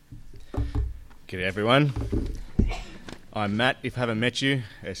G'day everyone. I'm Matt, if I haven't met you.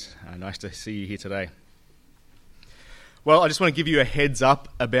 It's nice to see you here today. Well, I just want to give you a heads up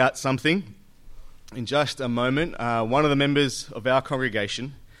about something. In just a moment, one of the members of our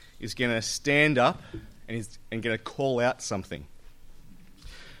congregation is going to stand up and is going to call out something.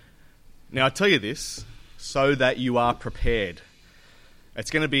 Now, I tell you this so that you are prepared. It's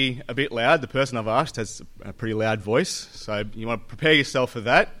going to be a bit loud. The person I've asked has a pretty loud voice, so you want to prepare yourself for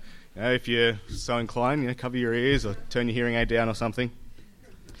that. You know, if you're so inclined, cover your ears or turn your hearing aid down or something.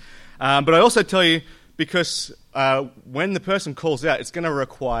 But I also tell you, because when the person calls out, it's going to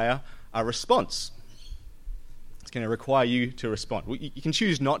require a response. It's going to require you to respond. You can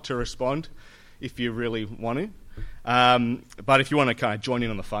choose not to respond if you really want to. But if you want to kind of join in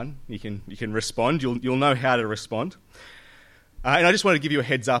on the fun, you can respond. You'll know how to respond. And I just want to give you a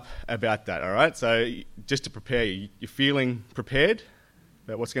heads up about that, all right? So just to prepare you, you're feeling prepared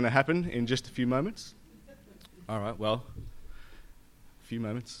about what's going to happen in just a few moments? All right, well, a few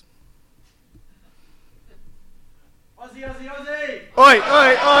moments. Aussie, Aussie, Aussie! Oi,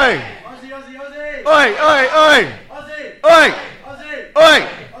 oi, oi! Aussie, Aussie, Aussie! Oi, oi, oi! Aussie! Oi! Aussie! Oi!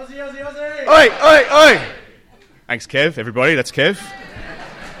 Aussie, Aussie, Aussie! Oi, oi, oi! Thanks, Kev, everybody. That's Kev.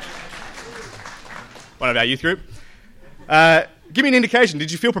 One of our youth group. Give me an indication.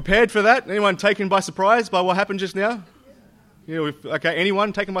 Did you feel prepared for that? Anyone taken by surprise by what happened just now? Yeah, okay,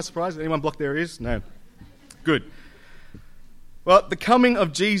 anyone taken by surprise? Anyone block their ears? No. Good. Well, the coming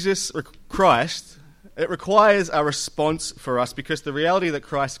of Jesus Christ, it requires a response for us because the reality that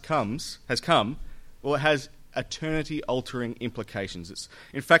Christ has come, it has eternity-altering implications.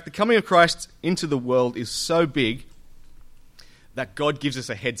 In fact, the coming of Christ into the world is so big that God gives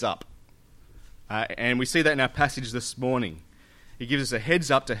us a heads up. And we see that in our passage this morning. He gives us a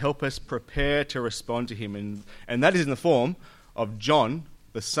heads up to help us prepare to respond to him. And that is in the form of John,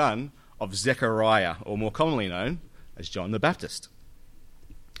 the son of Zechariah, or more commonly known as John the Baptist.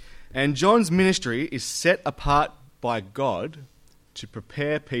 And John's ministry is set apart by God to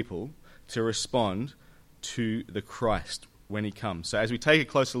prepare people to respond to the Christ when he comes. So as we take a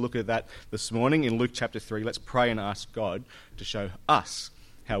closer look at that this morning in Luke chapter 3, let's pray and ask God to show us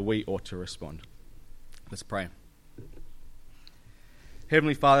how we ought to respond. Let's pray.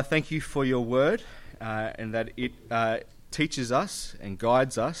 Heavenly Father, thank you for your word and that it teaches us and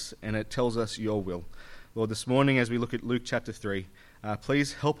guides us and it tells us your will. Lord, this morning as we look at Luke chapter 3,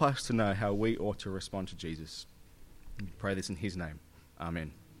 please help us to know how we ought to respond to Jesus. We pray this in his name.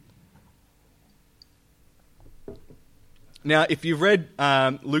 Amen. Now, if you've read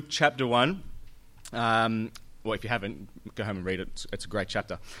Luke chapter 1, well, if you haven't, go home and read it. It's a great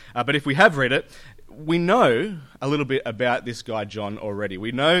chapter. But if we have read it, we know a little bit about this guy John already.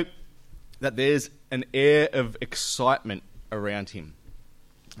 We know that there's an air of excitement around him.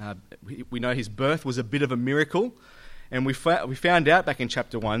 We know his birth was a bit of a miracle, and we found out back in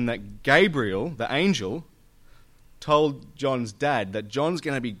chapter 1 that Gabriel, the angel, told John's dad that John's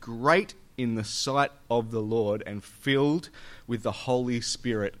going to be great in the sight of the Lord and filled with the Holy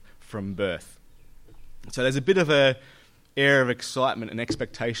Spirit from birth. So there's a bit of an air of excitement and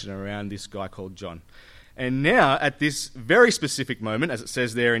expectation around this guy called John. And now, at this very specific moment, as it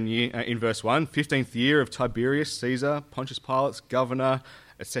says there in verse 1, 15th year of Tiberius Caesar, Pontius Pilate's governor,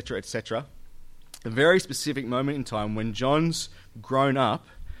 etc., etc., a very specific moment in time when John's grown up,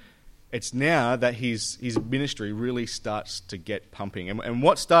 it's now that his ministry really starts to get pumping. And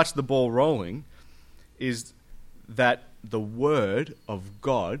what starts the ball rolling is that the word of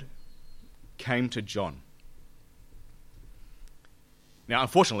God came to John. Now,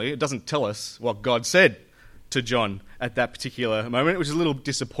 unfortunately, it doesn't tell us what God said to John at that particular moment, which is a little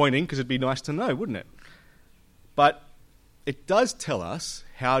disappointing because it'd be nice to know, wouldn't it? But it does tell us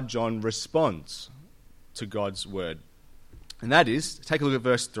how John responds to God's word. And that is, take a look at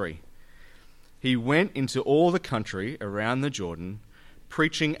verse 3. He went into all the country around the Jordan,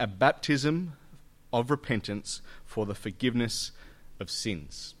 preaching a baptism of repentance for the forgiveness of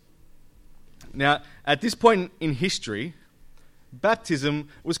sins. Now, at this point in history, baptism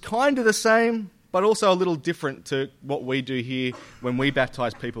was kind of the same, but also a little different to what we do here when we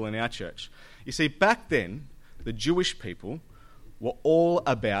baptize people in our church. You see, back then, the Jewish people were all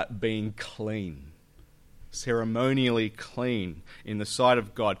about being clean, ceremonially clean in the sight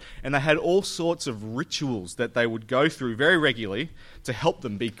of God. And they had all sorts of rituals that they would go through very regularly to help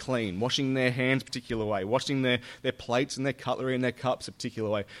them be clean, washing their hands a particular way, washing their plates and their cutlery and their cups a particular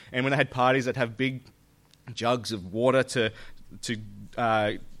way. And when they had parties, they'd have big jugs of water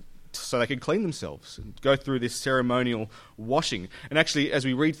so they could clean themselves and go through this ceremonial washing. And actually, as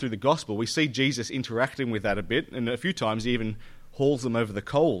we read through the gospel, we see Jesus interacting with that a bit, and a few times he even hauls them over the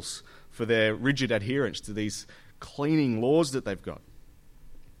coals for their rigid adherence to these cleaning laws that they've got.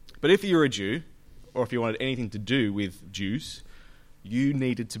 But if you're a Jew, or if you wanted anything to do with Jews, you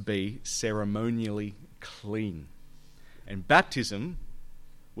needed to be ceremonially clean. And baptism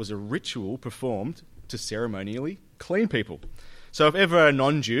was a ritual performed to ceremonially clean people. So if ever a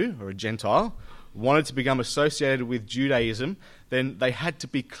non-Jew or a Gentile wanted to become associated with Judaism, then they had to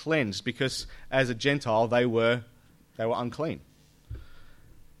be cleansed, because as a Gentile they were unclean.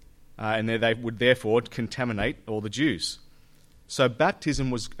 And they would therefore contaminate all the Jews. So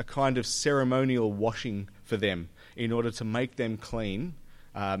baptism was a kind of ceremonial washing for them in order to make them clean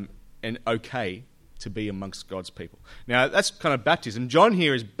and okay to be amongst God's people. Now, that's kind of baptism. John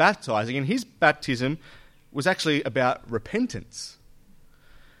here is baptizing, and his baptism was actually about repentance.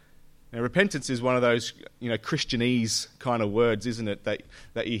 Now, repentance is one of those, Christianese kind of words, isn't it,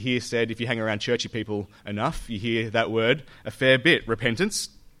 that you hear said, if you hang around churchy people enough, you hear that word a fair bit, repentance.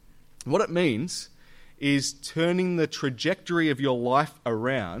 What it means is turning the trajectory of your life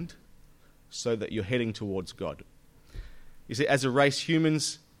around so that you're heading towards God. You see, as a race,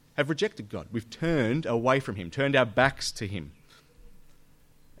 humans have rejected God. We've turned away from him, turned our backs to him.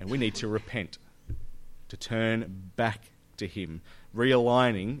 And we need to repent, to turn back to him,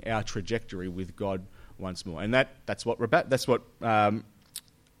 realigning our trajectory with God once more. And that's what repentance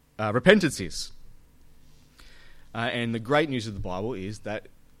is. And the great news of the Bible is that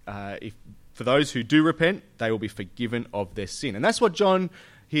for those who do repent, they will be forgiven of their sin. And that's what John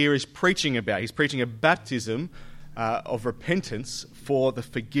here is preaching about. He's preaching a baptism of repentance for the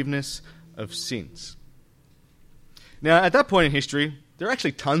forgiveness of sins. Now, at that point in history, there are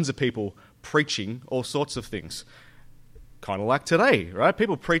actually tons of people preaching all sorts of things. Kind of like today, right?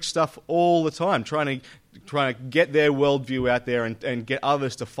 People preach stuff all the time, trying to get their worldview out there and get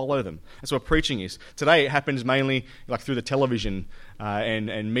others to follow them. That's what preaching is. Today it happens mainly like through the television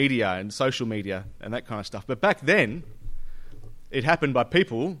and media and social media and that kind of stuff. But back then, it happened by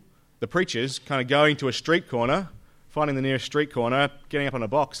people, the preachers, kind of going to a street corner, finding the nearest street corner, getting up on a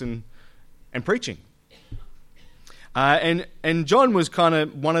box and preaching. And John was kind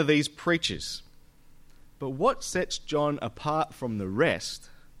of one of these preachers. But what sets John apart from the rest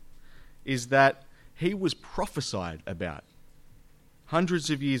is that he was prophesied about hundreds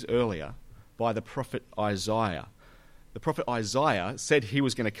of years earlier by the prophet Isaiah. The prophet Isaiah said he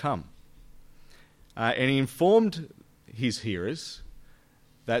was going to come. And he informed his hearers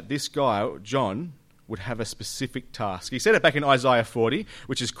that this guy, John, would have a specific task. He said it back in Isaiah 40,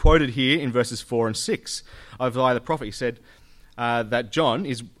 which is quoted here in verses 4 and 6. Isaiah the prophet, he said that John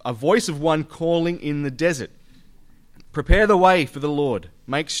is a voice of one calling in the desert. Prepare the way for the Lord.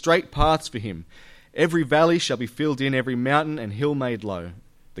 Make straight paths for him. Every valley shall be filled in, every mountain and hill made low.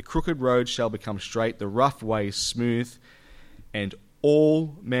 The crooked road shall become straight, the rough way smooth, and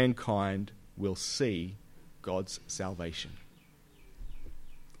all mankind will see God's salvation.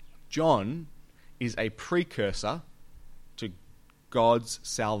 John is a precursor to God's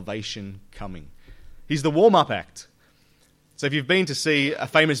salvation coming. He's the warm-up act. So if you've been to see a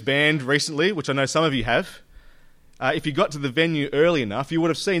famous band recently, which I know some of you have, if you got to the venue early enough, you would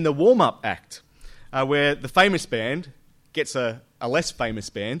have seen the warm-up act, where the famous band gets a less famous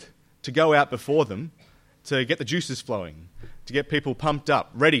band to go out before them to get the juices flowing, to get people pumped up,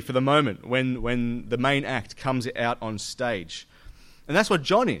 ready for the moment when the main act comes out on stage. And that's what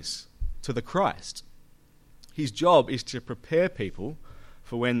John is to the Christ. His job is to prepare people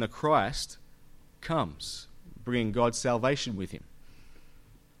for when the Christ comes, bringing God's salvation with him.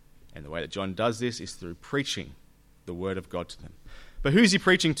 And the way that John does this is through preaching the word of God to them. But who's he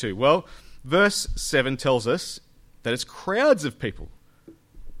preaching to? Well, verse 7 tells us that it's crowds of people.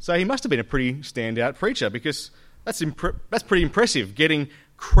 So he must have been a pretty standout preacher, because that's pretty impressive, getting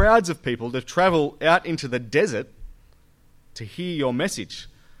crowds of people to travel out into the desert to hear your message.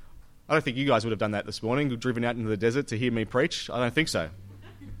 I don't think you guys would have done that this morning, driven out into the desert to hear me preach. I don't think so.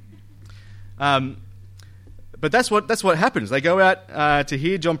 But that's what happens. They go out to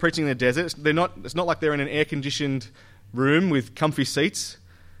hear John preaching in the desert. It's not like they're in an air-conditioned room with comfy seats.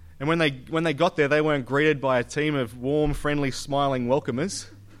 And when they got there, they weren't greeted by a team of warm, friendly, smiling welcomers.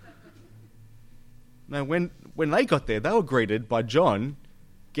 No, when they got there, they were greeted by John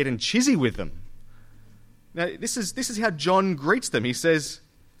getting chizzy with them. Now, this is how John greets them. He says,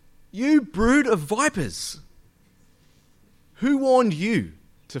 "You brood of vipers! Who warned you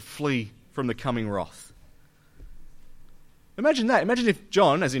to flee from the coming wrath?" Imagine that. Imagine if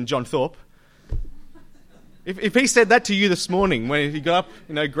John, as in John Thorpe, if he said that to you this morning when he got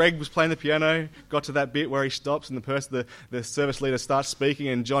up, Greg was playing the piano, got to that bit where he stops and the service leader starts speaking,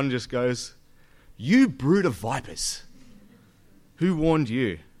 and John just goes, "You brood of vipers! Who warned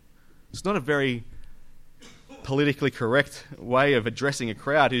you It's not a very politically correct way of addressing a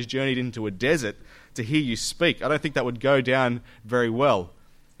crowd who's journeyed into a desert to hear you speak. I don't think that would go down very well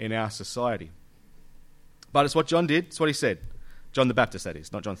in our society. But it's what John did. It's what he said. John the Baptist, that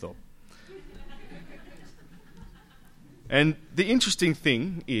is, not John Thorpe. And the interesting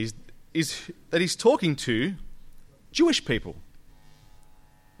thing is that he's talking to Jewish people.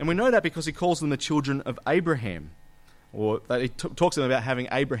 And we know that because he calls them the children of Abraham. Or that he talks to them about having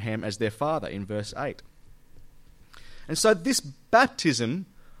Abraham as their father in verse 8. And so this baptism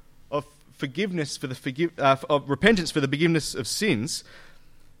of forgiveness of repentance for the forgiveness of sins,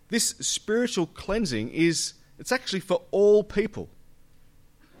 this spiritual cleansing it's actually for all people.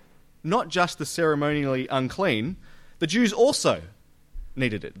 Not just the ceremonially unclean. The Jews also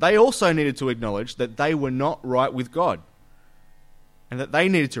needed it. They also needed to acknowledge that they were not right with God and that they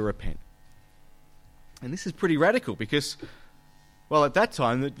needed to repent. And this is pretty radical because, well, at that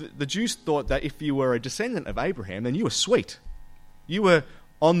time, the Jews thought that if you were a descendant of Abraham, then you were sweet. You were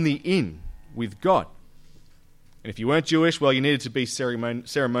on the in with God. And if you weren't Jewish, well, you needed to be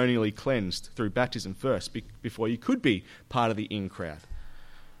ceremonially cleansed through baptism first before you could be part of the in crowd.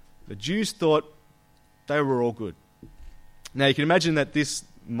 The Jews thought they were all good. Now, you can imagine that this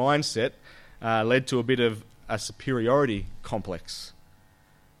mindset led to a bit of a superiority complex.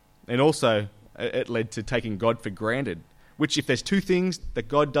 And also, it led to taking God for granted, which if there's two things that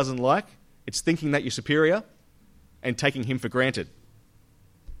God doesn't like, it's thinking that you're superior and taking him for granted.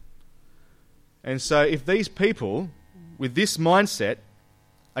 And so if these people with this mindset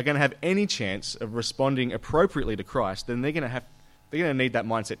are going to have any chance of responding appropriately to Christ, then they're going to need that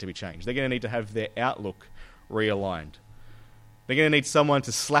mindset to be changed. They're going to need to have their outlook realigned. They're going to need someone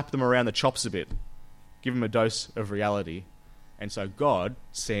to slap them around the chops a bit, give them a dose of reality. And so God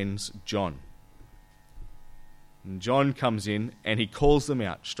sends John. And John comes in and he calls them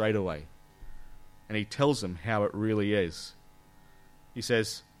out straight away. And he tells them how it really is. He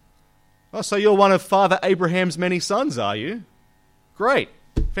says, "Oh, so you're one of Father Abraham's many sons, are you? Great.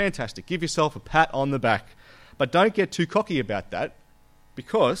 Fantastic. Give yourself a pat on the back. But don't get too cocky about that,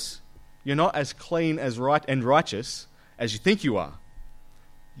 because you're not as clean as right and righteous as you think you are.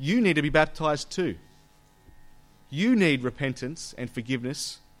 You need to be baptized too. You need repentance and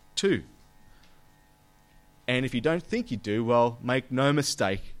forgiveness too. And if you don't think you do, well, make no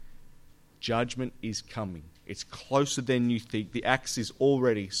mistake, judgment is coming. It's closer than you think. The axe is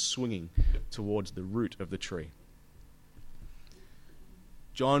already swinging towards the root of the tree."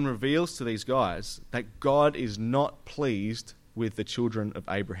 John reveals to these guys that God is not pleased with the children of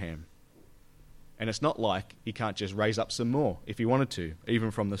Abraham. And it's not like he can't just raise up some more if he wanted to,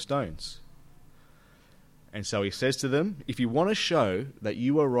 even from the stones. And so he says to them, if you want to show that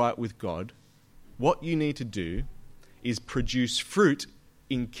you are right with God, what you need to do is produce fruit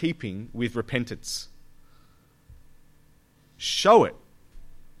in keeping with repentance. Show it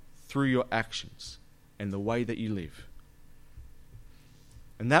through your actions and the way that you live.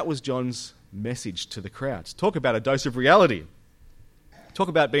 And that was John's message to the crowds. Talk about a dose of reality. Talk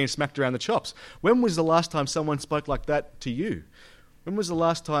about being smacked around the chops. When was the last time someone spoke like that to you? When was the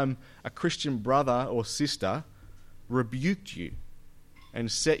last time a Christian brother or sister rebuked you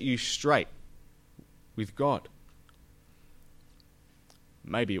and set you straight with God?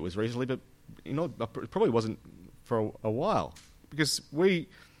 Maybe it was recently, but it probably wasn't for a while. Because we,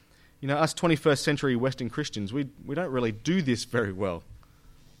 us 21st century Western Christians, we don't really do this very well.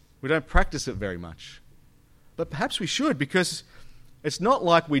 We don't practice it very much. But perhaps we should, because it's not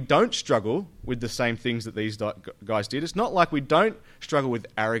like we don't struggle with the same things that these guys did. It's not like we don't struggle with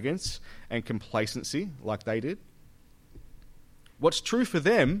arrogance and complacency like they did. What's true for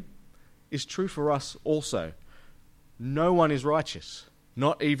them is true for us also. No one is righteous,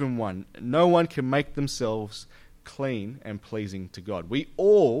 not even one. No one can make themselves clean and pleasing to God. We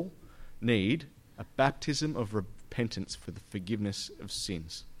all need a baptism of repentance for the forgiveness of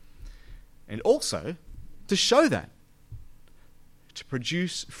sins. And also, to show that, to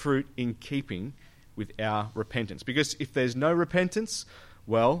produce fruit in keeping with our repentance. Because if there's no repentance,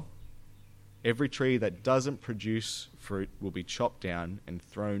 well, every tree that doesn't produce fruit will be chopped down and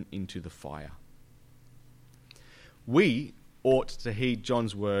thrown into the fire. We ought to heed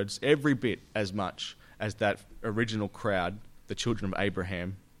John's words every bit as much as that original crowd, the children of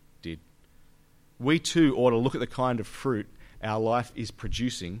Abraham, did. We too ought to look at the kind of fruit our life is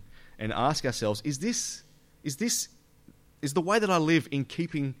producing and ask ourselves, is the way that I live in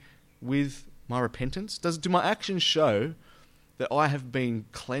keeping with my repentance? Do my actions show that I have been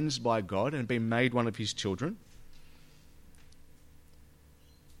cleansed by God and been made one of his children?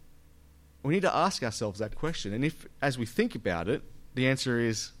 We need to ask ourselves that question. And if, as we think about it, the answer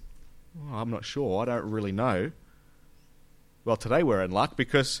is Well, I'm not sure. I don't really know. Well, today we're in luck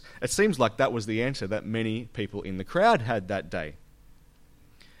because it seems like that was the answer that many people in the crowd had that day.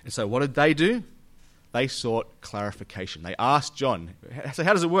 And so what did they do? They sought clarification. They asked John. So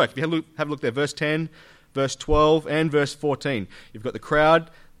how does it work? If you have a look there, verse 10, verse 12, and verse 14. You've got the crowd,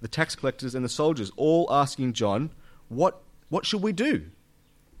 the tax collectors, and the soldiers all asking John, what should we do?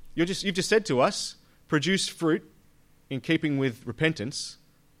 You've just said to us, produce fruit in keeping with repentance.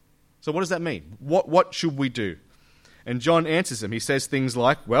 So what does that mean? What should we do? And John answers them. He says things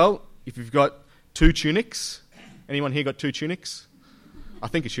like, well, if you've got 2 tunics, anyone here got 2 tunics? I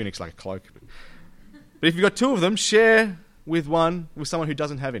think a tunic's like a cloak. But if you've got 2 of them, share with someone who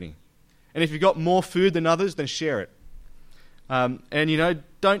doesn't have any. And if you've got more food than others, then share it. And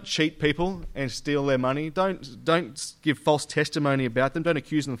don't cheat people and steal their money. Don't give false testimony about them. Don't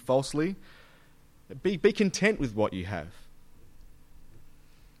accuse them falsely. Be content with what you have.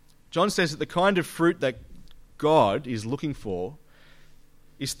 John says that the kind of fruit that God is looking for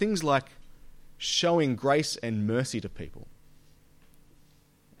is things like showing grace and mercy to people,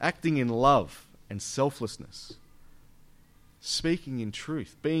 acting in love and selflessness, speaking in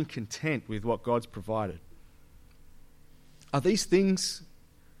truth, being content with what God's provided. Are these things,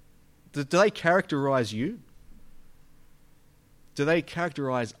 do they characterize you? Do they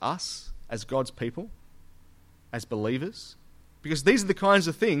characterize us as God's people, as believers? Because these are the kinds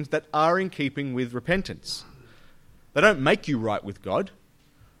of things that are in keeping with repentance. They don't make you right with God.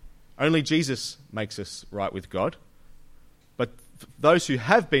 Only Jesus makes us right with God. But those who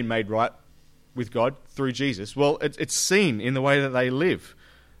have been made right with God through Jesus, well, it's seen in the way that they live.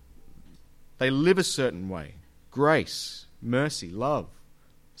 They live a certain way. Grace, mercy, love,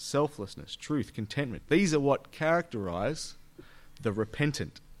 selflessness, truth, contentment. These are what characterize the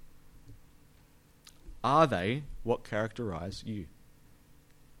repentant. Are they what characterize you?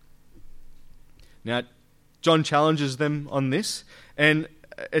 Now, John challenges them on this, and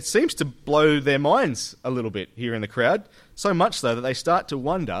it seems to blow their minds a little bit here in the crowd, so much so that they start to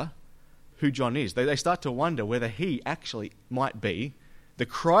wonder who John is. They start to wonder whether he actually might be the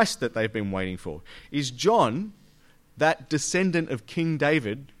Christ that they've been waiting for. Is John that descendant of King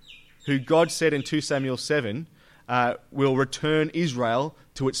David who God said in 2 Samuel 7 will return Israel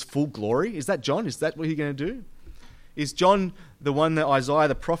to its full glory? Is that John? Is that what he's going to do? Is John the one that Isaiah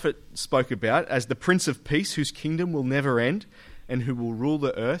the prophet spoke about as the Prince of Peace, whose kingdom will never end and who will rule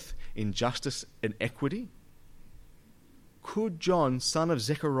the earth in justice and equity? Could John, son of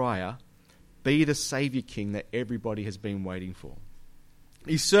Zechariah, be the Saviour King that everybody has been waiting for?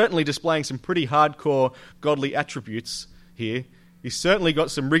 He's certainly displaying some pretty hardcore godly attributes here. He's certainly got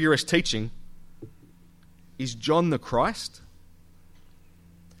some rigorous teaching. Is John the Christ?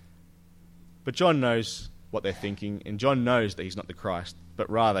 But John knows what they're thinking, and John knows that he's not the Christ, but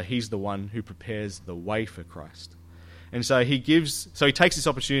rather he's the one who prepares the way for Christ. And so he takes this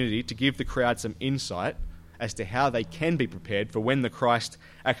opportunity to give the crowd some insight as to how they can be prepared for when the Christ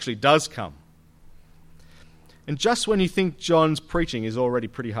actually does come. And just when you think John's preaching is already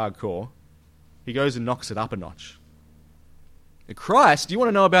pretty hardcore, he goes and knocks it up a notch. The Christ? You want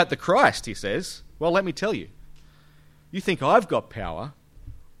to know about the Christ, he says. Well, let me tell you. You think I've got power?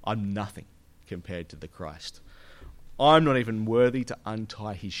 I'm nothing compared to the Christ. I'm not even worthy to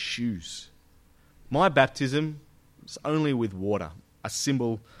untie his shoes. My baptism is only with water, a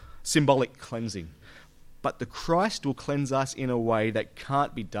symbolic cleansing. But the Christ will cleanse us in a way that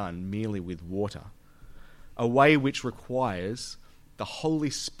can't be done merely with water, a way which requires the Holy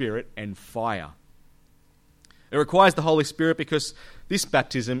Spirit and fire. It requires the Holy Spirit because this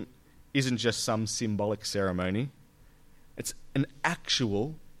baptism isn't just some symbolic ceremony. It's an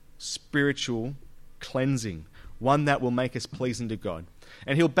actual spiritual cleansing, one that will make us pleasing to God.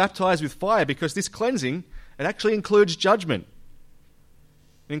 And he'll baptize with fire because this cleansing, it actually includes judgment.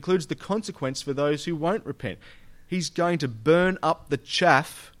 It includes the consequence for those who won't repent. He's going to burn up the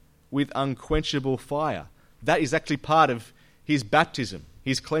chaff with unquenchable fire. That is actually part of his baptism,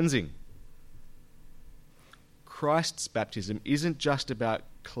 his cleansing. Christ's baptism isn't just about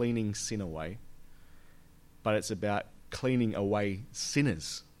cleaning sin away, but it's about cleaning away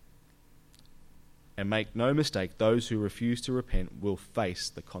sinners. And make no mistake, those who refuse to repent will face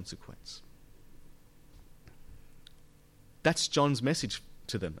the consequence. That's John's message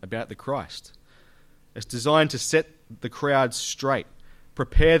to them about the Christ. It's designed to set the crowd straight,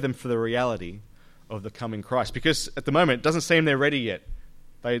 prepare them for the reality of the coming Christ. Because at the moment, it doesn't seem they're ready yet.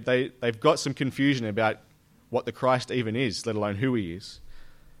 They've got some confusion about what the Christ even is, let alone who he is.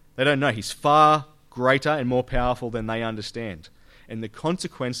 They don't know. He's far greater and more powerful than they understand. And the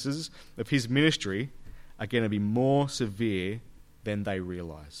consequences of his ministry are going to be more severe than they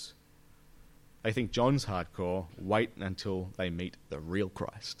realize. They think John's hardcore. Wait until they meet the real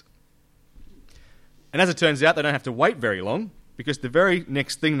Christ. And as it turns out, they don't have to wait very long, because the very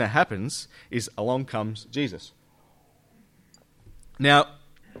next thing that happens is along comes Jesus. Now,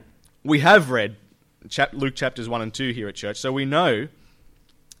 we have read Luke chapters 1 and 2 here at church, so we know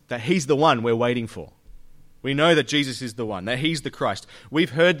that he's the one we're waiting for. We know that Jesus is the one, that he's the Christ.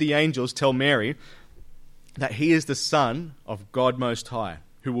 We've heard the angels tell Mary that he is the Son of God Most High,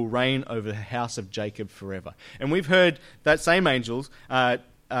 who will reign over the house of Jacob forever. And we've heard that same angels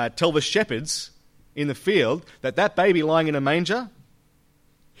tell the shepherds in the field that baby lying in a manger,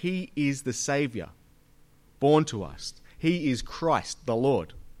 he is the Saviour born to us. He is Christ, the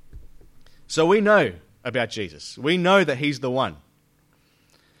Lord. So we know about Jesus. We know that he's the one.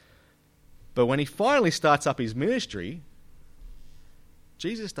 But when he finally starts up his ministry,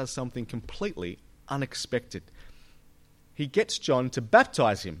 Jesus does something completely unexpected. He gets John to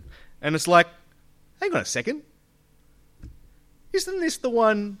baptize him. And it's like, hang on a second. Isn't this the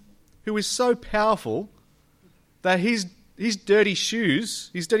one who is so powerful that his dirty shoes,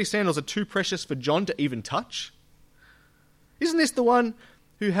 his dirty sandals are too precious for John to even touch? Isn't this the one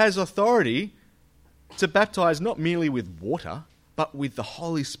who has authority to baptize not merely with water, but with the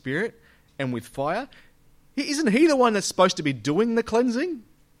Holy Spirit and with fire? Isn't he the one that's supposed to be doing the cleansing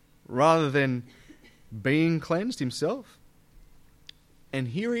rather than being cleansed himself? And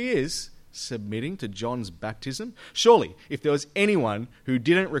here he is, submitting to John's baptism. Surely, if there was anyone who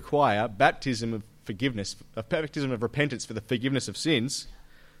didn't require baptism of forgiveness, a baptism of repentance for the forgiveness of sins,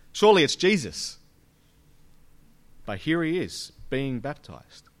 surely it's Jesus. But here he is, being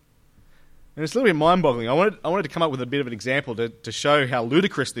baptized. And it's a little bit mind-boggling. I wanted to come up with a bit of an example to show how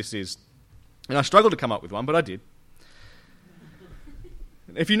ludicrous this is. And I struggled to come up with one, but I did.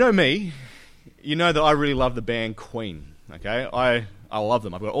 If you know me, you know that I really love the band Queen. Okay, I love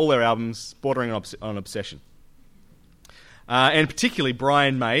them. I've got all their albums, bordering on an obsession. And particularly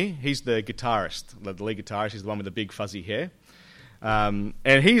Brian May, he's the guitarist, the lead guitarist. He's the one with the big fuzzy hair. And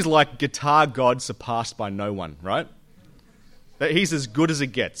he's like guitar god surpassed by no one, right? That he's as good as it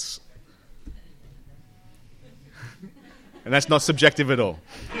gets. And that's not subjective at all.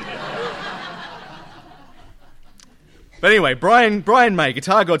 But anyway, Brian May,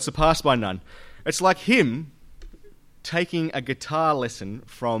 guitar god surpassed by none. It's like him taking a guitar lesson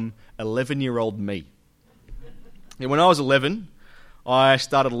from 11-year-old me. And when I was 11, I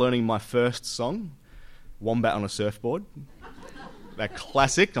started learning my first song, Wombat on a Surfboard. That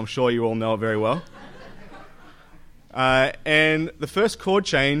classic, I'm sure you all know it very well. And the first chord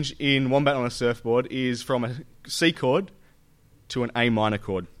change in Wombat on a Surfboard is from a C chord to an A minor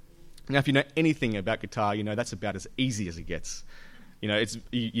chord. Now, if you know anything about guitar, you know that's about as easy as it gets. You know,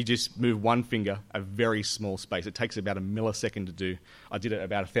 you just move one finger a very small space. It takes about a millisecond to do. I did it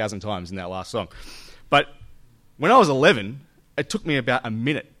about 1,000 times in that last song. But when I was 11, it took me about a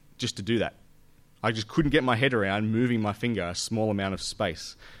minute just to do that. I just couldn't get my head around moving my finger a small amount of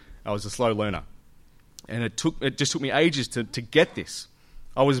space. I was a slow learner. And it just took me ages to get this.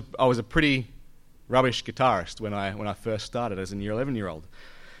 I was a pretty rubbish guitarist when I first started as an 11-year-old.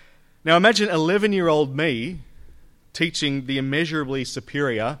 Now imagine 11-year-old me teaching the immeasurably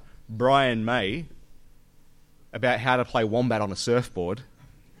superior Brian May about how to play Wombat on a Surfboard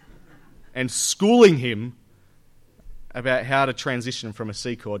and schooling him about how to transition from a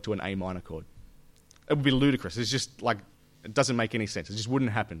C chord to an A minor chord. It would be ludicrous. It's just like, it doesn't make any sense. It just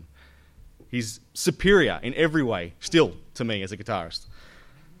wouldn't happen. He's superior in every way, still, to me as a guitarist.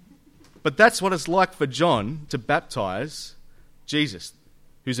 But that's what it's like for John to baptize Jesus,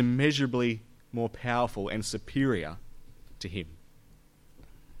 who's immeasurably more powerful and superior to him.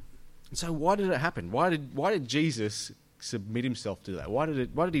 And so why did it happen? Why did Jesus submit himself to that? Why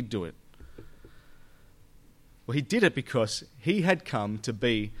did he do it? Well, he did it because he had come to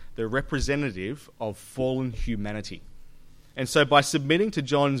be the representative of fallen humanity. And so by submitting to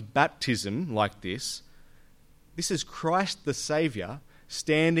John's baptism like this is Christ the Saviour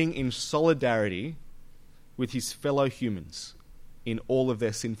standing in solidarity with his fellow humans in all of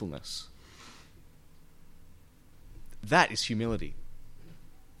their sinfulness. That is humility.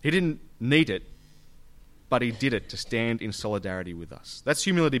 He didn't need it, but he did it to stand in solidarity with us. That's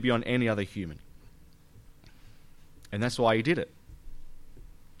humility beyond any other human. And that's why he did it.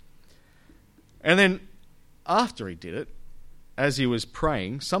 And then after he did it, as he was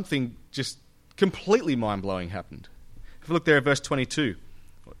praying, something just completely mind-blowing happened. If you look there at verse 22.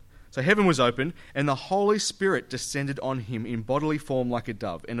 So heaven was open, and the Holy Spirit descended on him in bodily form like a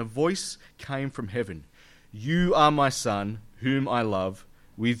dove, and a voice came from heaven. You are my Son, whom I love.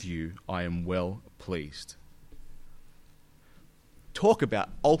 With you I am well pleased. talk about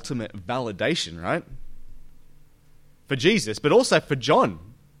ultimate validation, right? For Jesus, but also for John.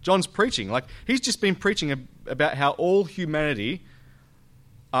 John's preaching. Like, he's just been preaching about how all humanity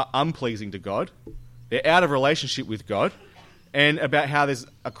are unpleasing to God. They're out of relationship with God. And about how there's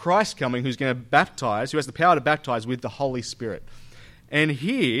a Christ coming who's going to baptize, who has the power to baptize with the Holy Spirit. And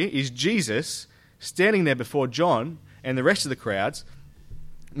here is Jesus standing there before John and the rest of the crowds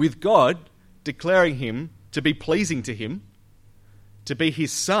with God declaring him to be pleasing to him, to be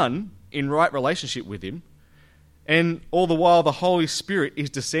his son in right relationship with him, and all the while the Holy Spirit is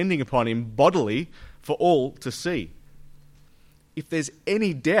descending upon him bodily for all to see. If there's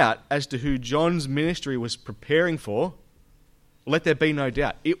any doubt as to who John's ministry was preparing for, let there be no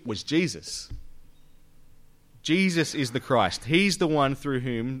doubt. It was Jesus. Jesus is the Christ. He's the one through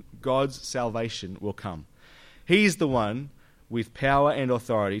whom God's salvation will come. He's the one with power and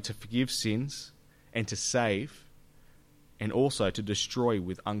authority to forgive sins and to save, and also to destroy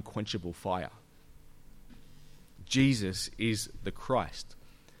with unquenchable fire. Jesus is the Christ.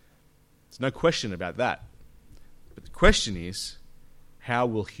 There's no question about that. But the question is, how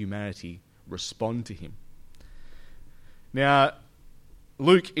will humanity respond to him? Now,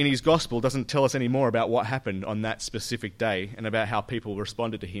 Luke in his gospel doesn't tell us any more about what happened on that specific day and about how people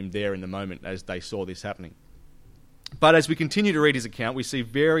responded to him there in the moment as they saw this happening. But as we continue to read his account, we see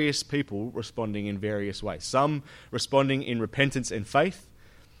various people responding in various ways. Some responding in repentance and faith,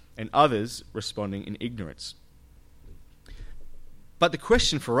 and others responding in ignorance. But the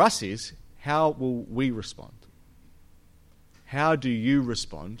question for us is, how will we respond? How do you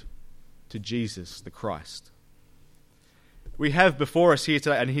respond to Jesus the Christ? We have before us here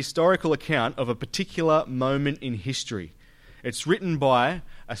today an historical account of a particular moment in history. It's written by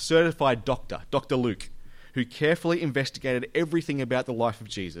a certified doctor, Dr. Luke, who carefully investigated everything about the life of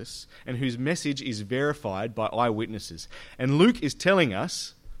Jesus and whose message is verified by eyewitnesses. And Luke is telling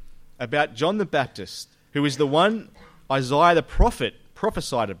us about John the Baptist, who is the one Isaiah the prophet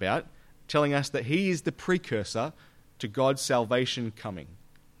prophesied about, telling us that he is the precursor to God's salvation coming.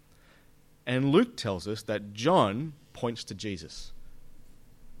 And Luke tells us that John points to Jesus.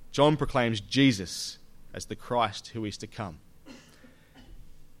 John proclaims Jesus as the Christ who is to come.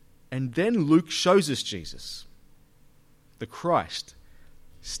 And then Luke shows us Jesus, the Christ,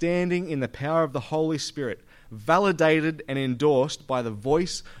 standing in the power of the Holy Spirit, validated and endorsed by the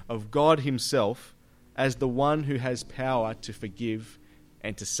voice of God himself as the one who has power to forgive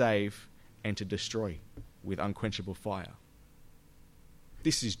and to save and to destroy with unquenchable fire.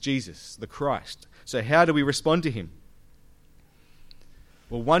 This is Jesus, the Christ. So how do we respond to him?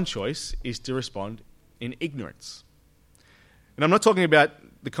 Well, one choice is to respond in ignorance. And I'm not talking about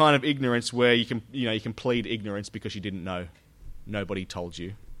the kind of ignorance where you can plead ignorance because you didn't know. Nobody told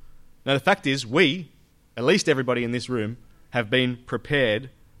you. Now, the fact is, we, at least everybody in this room, have been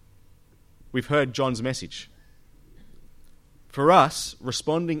prepared. We've heard John's message. For us,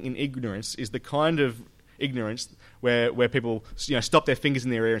 responding in ignorance is the kind of ignorance where people stop their fingers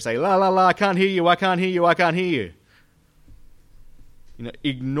in their ear and say, la, la, la, I can't hear you, I can't hear you, I can't hear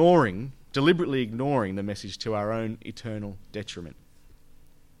you. Deliberately ignoring the message to our own eternal detriment.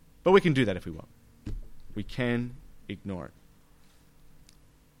 But we can do that if we want. We can ignore it.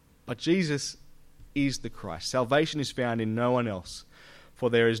 But Jesus is the Christ. Salvation is found in no one else, for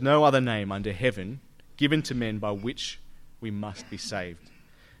there is no other name under heaven given to men by which we must be saved.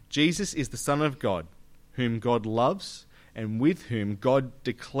 Jesus is the Son of God, whom God loves and with whom God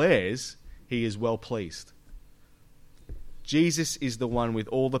declares he is well pleased. Jesus is the one with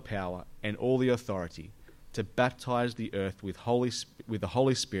all the power and all the authority to baptize the earth with the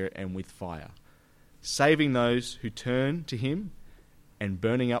Holy Spirit and with fire, saving those who turn to him and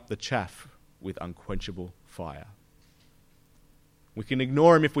burning up the chaff with unquenchable fire. We can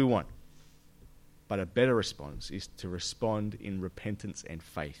ignore him if we want, but a better response is to respond in repentance and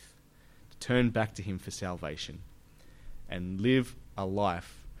faith, to turn back to him for salvation, and live a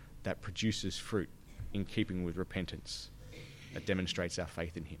life that produces fruit in keeping with repentance, that demonstrates our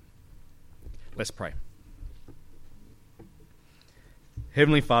faith in him. Let's pray.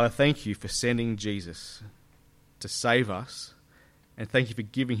 Heavenly Father, thank you for sending Jesus to save us, and thank you for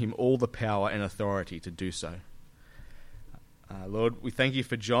giving him all the power and authority to do so. Lord, we thank you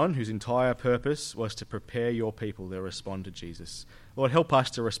for John, whose entire purpose was to prepare your people to respond to Jesus. Lord, help us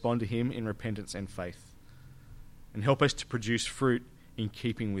to respond to him in repentance and faith, and help us to produce fruit in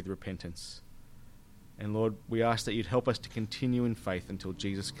keeping with repentance. And Lord, we ask that you'd help us to continue in faith until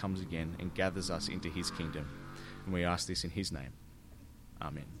Jesus comes again and gathers us into his kingdom. And we ask this in his name.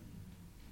 Amen.